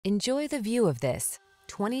Enjoy the view of this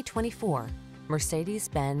 2024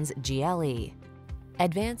 Mercedes-Benz GLE.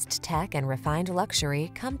 Advanced tech and refined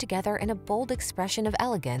luxury come together in a bold expression of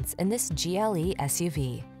elegance in this GLE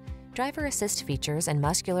SUV. Driver assist features and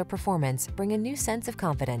muscular performance bring a new sense of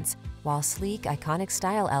confidence, while sleek, iconic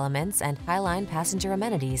style elements and highline passenger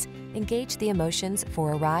amenities engage the emotions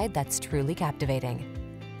for a ride that's truly captivating.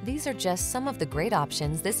 These are just some of the great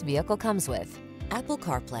options this vehicle comes with: Apple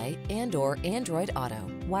CarPlay and/or Android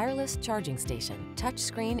Auto, wireless charging station,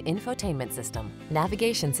 touchscreen infotainment system,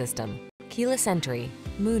 navigation system, keyless entry,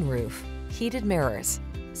 moonroof, heated mirrors,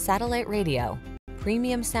 satellite radio,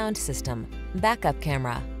 premium sound system, backup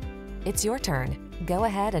camera. It's your turn. Go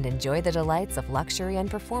ahead and enjoy the delights of luxury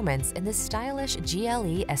and performance in this stylish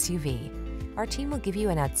GLE SUV. Our team will give you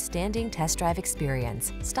an outstanding test drive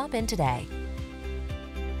experience. Stop in today.